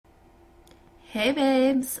Hey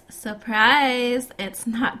babes, surprise! It's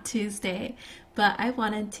not Tuesday, but I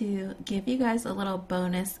wanted to give you guys a little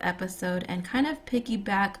bonus episode and kind of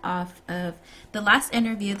piggyback off of the last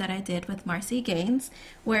interview that I did with Marcy Gaines,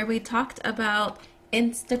 where we talked about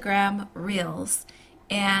Instagram Reels.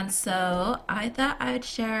 And so I thought I'd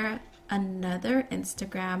share another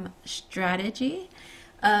Instagram strategy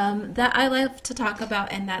that I love to talk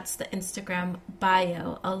about, and that's the Instagram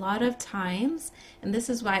bio. A lot of times, and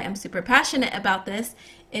this is why I'm super passionate about this,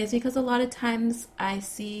 is because a lot of times I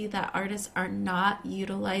see that artists are not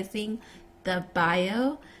utilizing the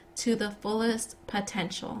bio to the fullest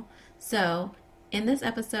potential. So, in this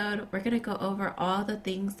episode, we're going to go over all the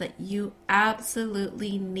things that you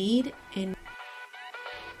absolutely need in.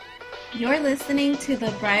 You're listening to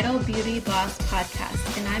the Bridal Beauty Boss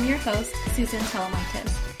podcast, and I'm your host, Susan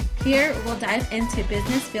Telemontes. Here, we'll dive into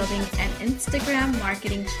business building and Instagram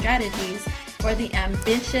marketing strategies for the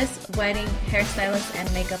ambitious wedding hairstylist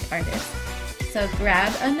and makeup artist. So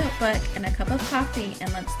grab a notebook and a cup of coffee,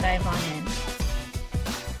 and let's dive on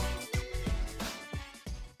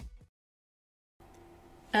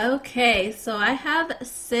in. Okay, so I have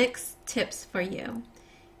 6 tips for you.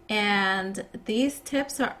 And these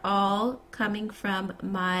tips are all coming from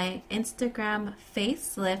my Instagram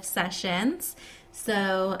facelift sessions.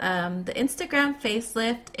 So the Instagram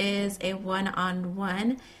facelift is a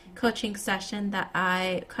one-on-one coaching session that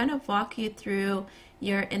I kind of walk you through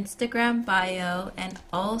your Instagram bio and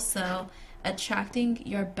also attracting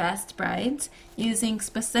your best brides using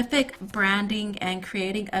specific branding and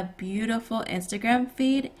creating a beautiful Instagram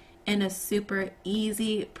feed in a super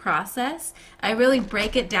easy process. I really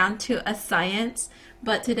break it down to a science,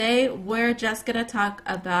 but today we're just going to talk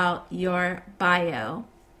about your bio.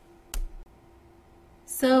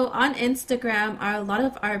 So on Instagram, a lot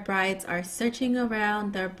of our brides are searching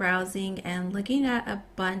around, they're browsing and looking at a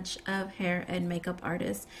bunch of hair and makeup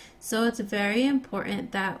artists. So it's very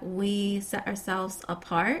important that we set ourselves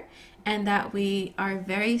apart and that we are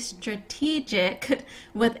very strategic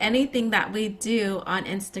with anything that we do on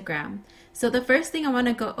Instagram. So the first thing I want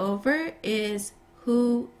to go over is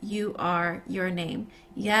who you are, your name.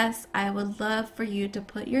 Yes, I would love for you to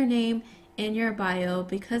put your name in your bio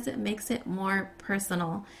because it makes it more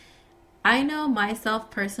personal. I know myself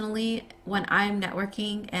personally when I'm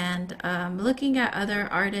networking and looking at other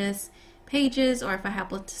artists' pages, or if I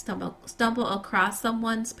happen to stumble across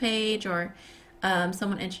someone's page, or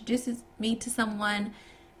someone introduces me to someone,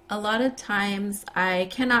 a lot of times I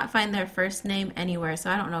cannot find their first name anywhere, so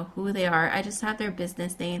I don't know who they are. I just have their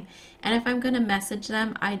business name, and if I'm going to message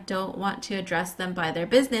them, I don't want to address them by their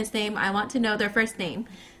business name. I want to know their first name.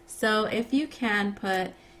 So if you can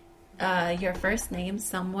put your first name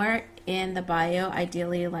somewhere in the bio,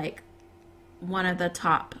 ideally like one of the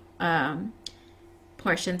top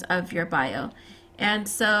portions of your bio. And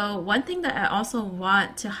so one thing that I also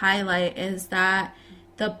want to highlight is that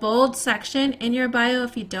the bold section in your bio,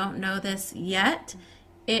 if you don't know this yet,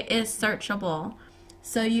 it is searchable.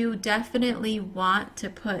 So you definitely want to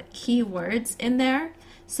put keywords in there.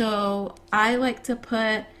 So I like to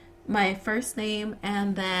put my first name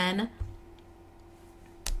and then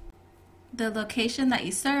the location that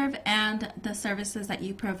you serve and the services that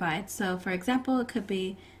you provide. So for example, it could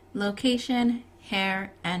be location,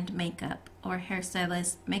 hair and makeup, or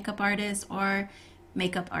hairstylist, makeup artist, or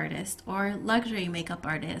makeup artist, or luxury makeup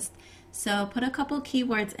artist. So put a couple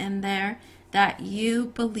keywords in there that you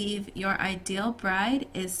believe your ideal bride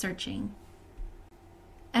is searching.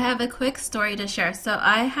 I have a quick story to share. So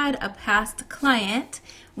I had a past client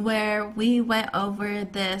where we went over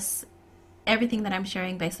this, everything that I'm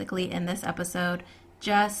sharing basically in this episode,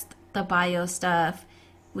 just the bio stuff.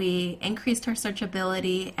 We increased her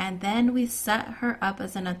searchability, and then we set her up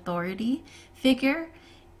as an authority figure.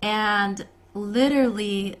 And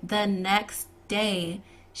literally the next day,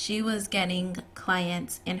 she was getting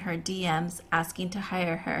clients in her DMs asking to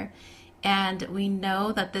hire her. And we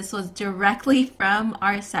know that this was directly from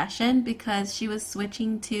our session because she was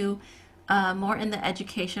switching to more in the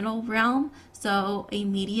educational realm. So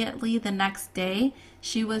immediately the next day,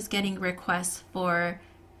 she was getting requests for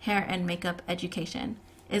hair and makeup education.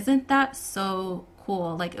 Isn't that so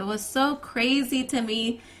cool? Like, it was so crazy to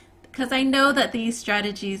me because I know that these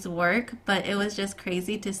strategies work, but it was just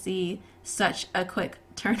crazy to see such a quick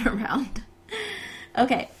turnaround.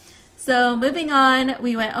 Okay. So moving on,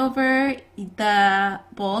 we went over the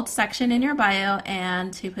bold section in your bio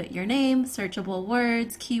and to put your name, searchable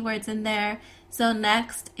words, keywords in there. So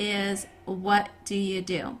next is, what do you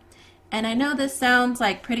do? And I know this sounds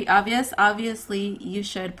like pretty obvious. Obviously, you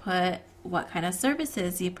should put what kind of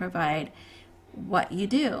services you provide, what you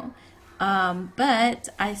do. But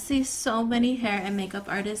I see so many hair and makeup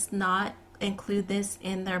artists not include this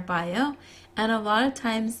in their bio. And a lot of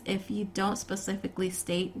times, if you don't specifically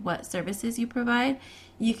state what services you provide,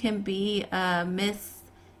 you can be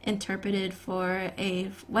misinterpreted for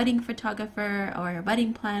a wedding photographer or a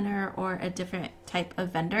wedding planner or a different type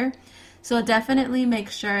of vendor. So definitely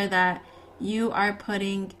make sure that you are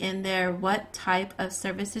putting in there what type of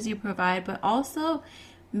services you provide, but also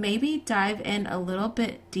maybe dive in a little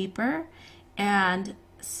bit deeper and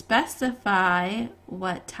specify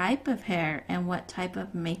what type of hair and what type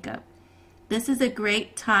of makeup. This is a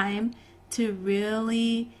great time to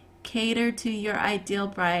really cater to your ideal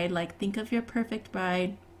bride. Like, think of your perfect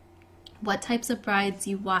bride, what types of brides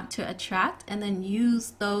you want to attract, and then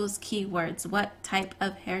use those keywords. What type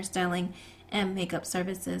of hairstyling and makeup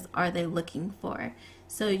services are they looking for?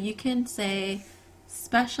 So you can say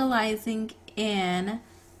specializing in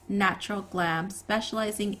natural glam,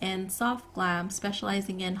 specializing in soft glam,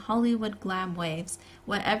 specializing in Hollywood glam waves.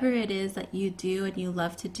 Whatever it is that you do and you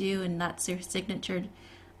love to do, and that's your signature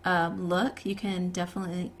look, you can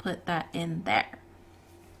definitely put that in there.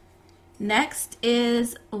 Next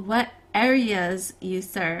is what areas you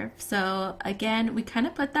serve. So again, we kind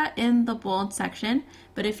of put that in the bold section,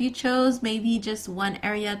 but if you chose maybe just one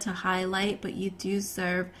area to highlight, but you do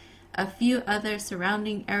serve a few other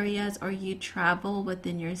surrounding areas, or you travel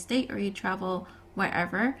within your state, or you travel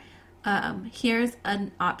wherever, here's an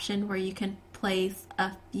option where you can place a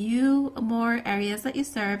few more areas that you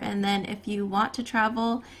serve, and then if you want to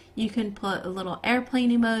travel, you can put a little airplane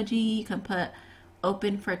emoji, you can put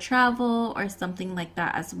open for travel or something like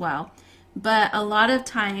that as well. But a lot of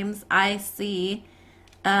times I see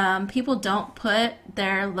people don't put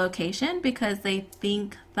their location because they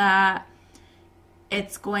think that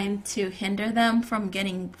it's going to hinder them from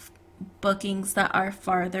getting bookings that are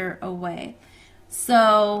farther away.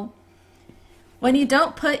 So when you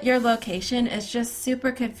don't put your location, it's just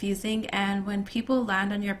super confusing. And when people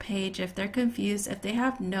land on your page, if they're confused, if they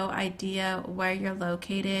have no idea where you're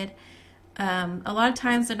located, a lot of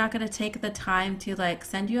times they're not going to take the time to like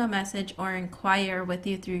send you a message or inquire with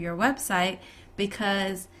you through your website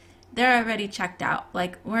because they're already checked out.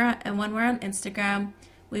 Like when we're on Instagram,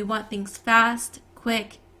 we want things fast,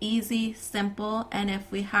 quick, easy, simple, and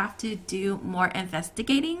if we have to do more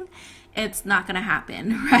investigating, it's not going to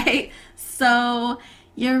happen, right? So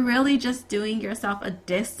you're really just doing yourself a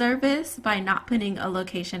disservice by not putting a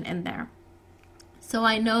location in there. So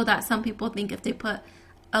I know that some people think if they put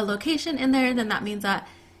a location in there, then that means that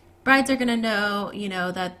brides are going to know,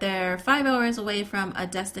 that they're 5 hours away from a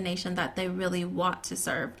destination that they really want to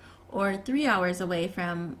serve, or 3 hours away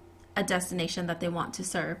from a destination that they want to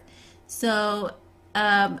serve. So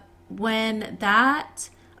the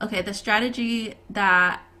strategy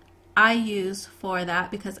that I use for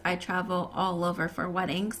that, because I travel all over for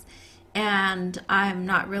weddings and I'm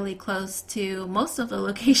not really close to most of the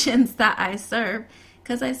locations that I serve,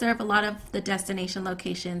 because I serve a lot of the destination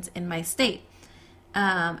locations in my state.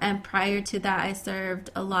 And prior to that, I served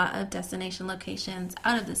a lot of destination locations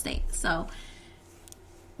out of the state. So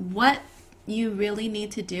what you really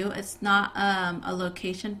need to do, it's not a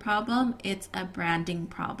location problem, it's a branding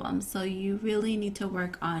problem. So you really need to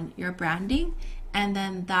work on your branding, and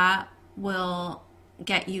then that will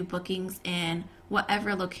get you bookings in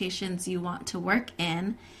whatever locations you want to work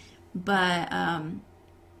in. But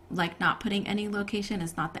not putting any location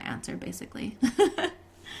is not the answer, basically.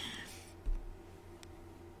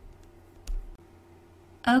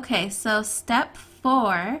 Okay, so step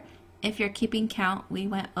 4, if you're keeping count, we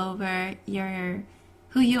went over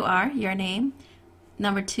who you are, your name.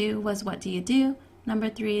 Number 2 was what do you do. Number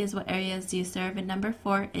 3 is what areas do you serve. And number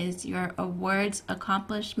 4 is your awards,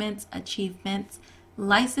 accomplishments, achievements,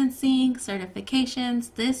 licensing,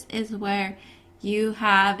 certifications. This is where you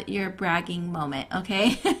have your bragging moment,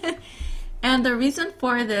 okay? And the reason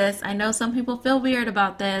for this, I know some people feel weird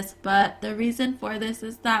about this, but the reason for this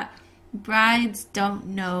is that brides don't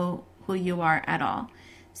know who you are at all.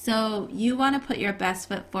 So you want to put your best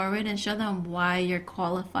foot forward and show them why you're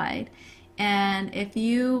qualified. And if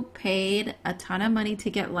you paid a ton of money to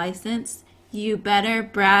get licensed, you better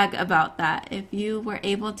brag about that. If you were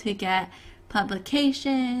able to get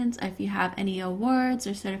publications, if you have any awards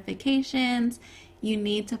or certifications, you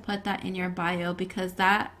need to put that in your bio, because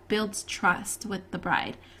that builds trust with the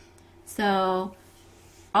bride. So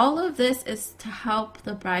all of this is to help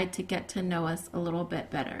the bride to get to know us a little bit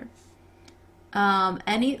better.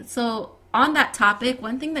 So on that topic,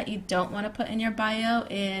 one thing that you don't want to put in your bio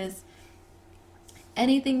is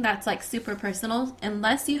anything that's like super personal,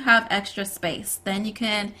 unless you have extra space. Then you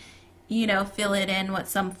can, fill it in with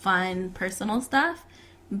some fun personal stuff.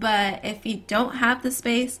 But if you don't have the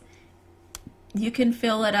space, you can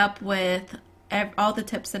fill it up with all the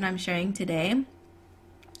tips that I'm sharing today.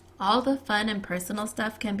 All the fun and personal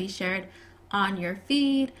stuff can be shared on your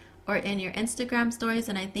feed or in your Instagram stories.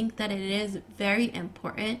 And I think that it is very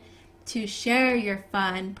important to share your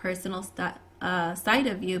fun, personal side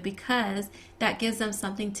of you, because that gives them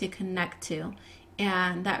something to connect to.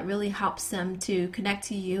 And that really helps them to connect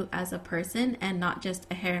to you as a person and not just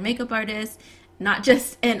a hair and makeup artist, not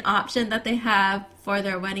just an option that they have for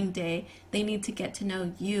their wedding day. They need to get to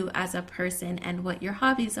know you as a person and what your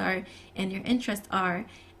hobbies are and your interests are,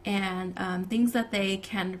 and things that they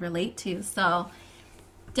can relate to. So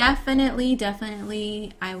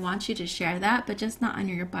definitely, I want you to share that, but just not on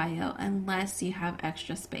your bio unless you have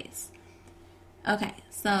extra space. Okay,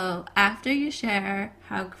 so after you share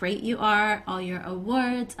how great you are, all your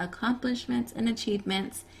awards, accomplishments, and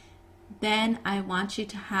achievements, then I want you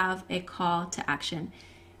to have a call to action.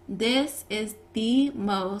 This is the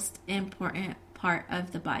most important part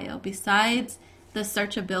of the bio. Besides the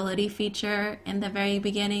searchability feature in the very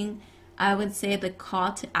beginning, I would say the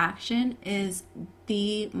call to action is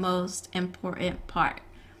the most important part.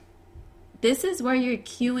 This is where you're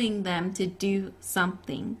cueing them to do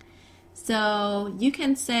something. So you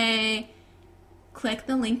can say, click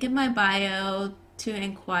the link in my bio to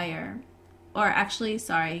inquire. Or actually,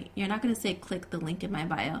 sorry, you're not going to say click the link in my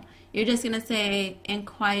bio. You're just going to say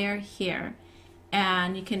inquire here.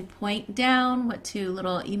 And you can point down with 2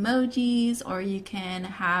 little emojis, or you can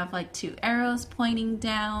have like 2 arrows pointing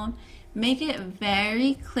down. Make it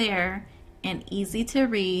very clear and easy to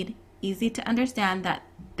read, easy to understand that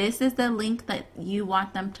this is the link that you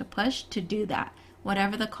want them to push to do that,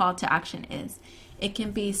 whatever the call to action is. It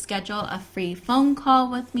can be schedule a free phone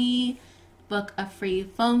call with me, book a free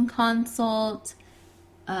phone consult,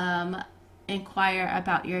 inquire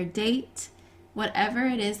about your date, whatever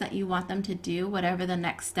it is that you want them to do, whatever the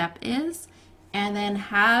next step is, and then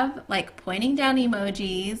have like pointing down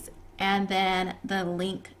emojis and then the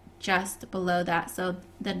link just below that. So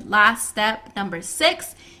the last step, number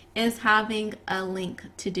 6, is having a link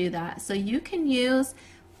to do that. So you can use,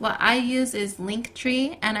 what I use is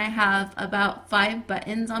Linktree, and I have about 5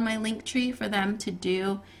 buttons on my Linktree for them to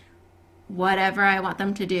do whatever I want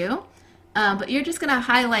them to do. But you're just going to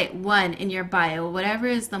highlight one in your bio, whatever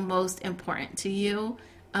is the most important to you,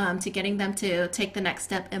 to getting them to take the next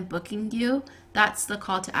step in booking you. That's the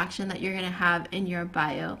call to action that you're going to have in your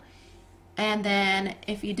bio. And then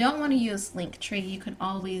if you don't want to use Linktree, you can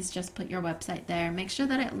always just put your website there. Make sure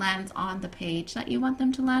that it lands on the page that you want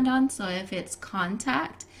them to land on. So if it's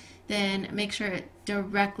contact, then make sure it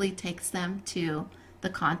directly takes them to the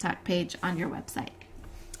contact page on your website.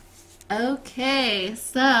 Okay,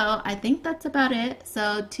 so I think that's about it.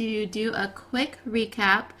 So to do a quick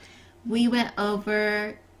recap, we went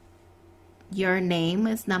over your name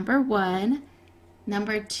is number 1.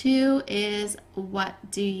 Number 2 is what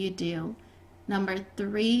do you do? Number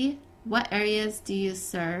 3, what areas do you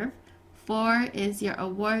serve? 4 is your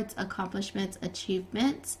awards, accomplishments,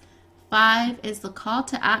 achievements. 5 is the call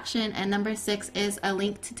to action. And number 6 is a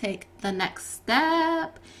link to take the next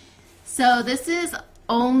step. So this is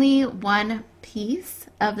only one piece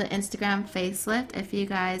of the Instagram facelift. If you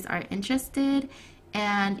guys are interested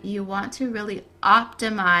and you want to really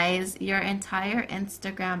optimize your entire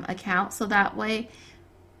Instagram account, so that way,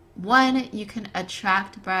 1, you can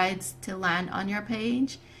attract brides to land on your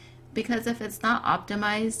page, because if it's not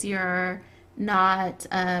optimized, you're not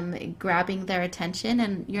grabbing their attention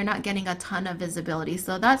and you're not getting a ton of visibility.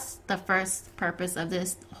 So that's the first purpose of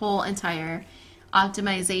this whole entire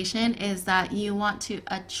optimization, is that you want to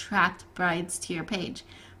attract brides to your page.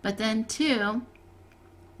 But then 2,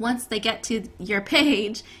 once they get to your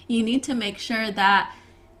page, you need to make sure that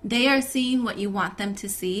they are seeing what you want them to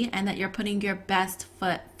see and that you're putting your best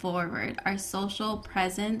foot forward. Our social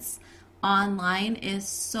presence online is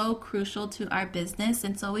so crucial to our business,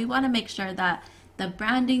 and so we want to make sure that the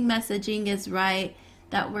branding messaging is right,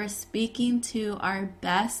 that we're speaking to our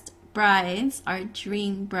best brides, our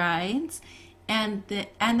dream brides, and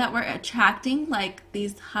that we're attracting like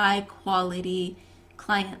these high quality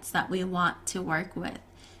clients that we want to work with.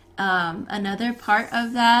 Another part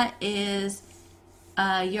of that is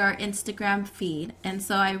your Instagram feed. And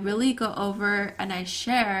so I really go over and I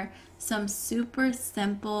share some super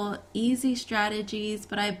simple, easy strategies,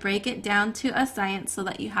 but I break it down to a science so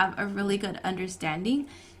that you have a really good understanding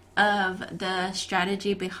of the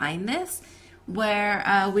strategy behind this,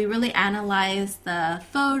 where we really analyze the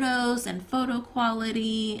photos and photo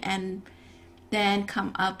quality and then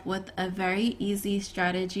come up with a very easy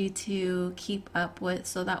strategy to keep up with,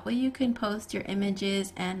 so that way you can post your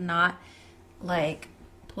images and not like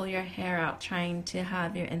pull your hair out trying to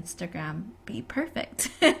have your Instagram be perfect.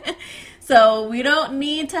 So we don't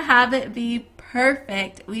need to have it be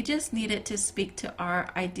perfect. We just need it to speak to our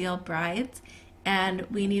ideal brides, and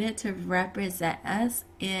we need it to represent us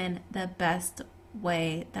in the best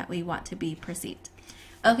way that we want to be perceived.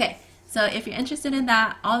 Okay, so if you're interested in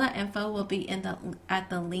that, all that info will be at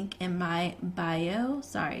the link in my bio.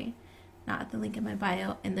 Sorry, not at the link in my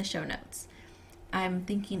bio, in the show notes. I'm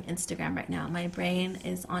thinking Instagram right now. My brain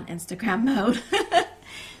is on Instagram mode.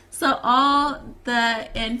 So all the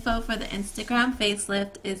info for the Instagram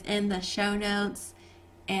facelift is in the show notes.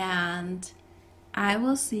 And I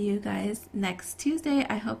will see you guys next Tuesday.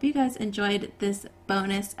 I hope you guys enjoyed this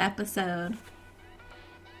bonus episode.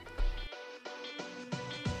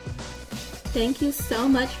 Thank you so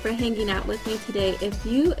much for hanging out with me today. If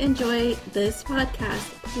you enjoy this podcast,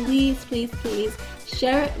 please, please, please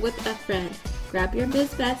share it with a friend. Grab your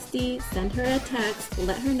biz bestie, send her a text,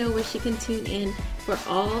 let her know where she can tune in for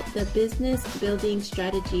all the business building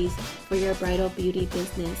strategies for your bridal beauty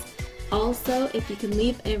business. Also, if you can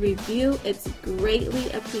leave a review, it's greatly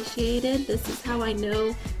appreciated. This is how I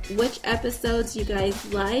know which episodes you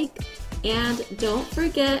guys like. And don't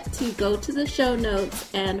forget to go to the show notes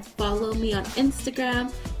and follow me on Instagram.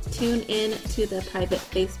 Tune in to the private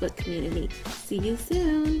Facebook community. See you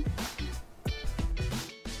soon.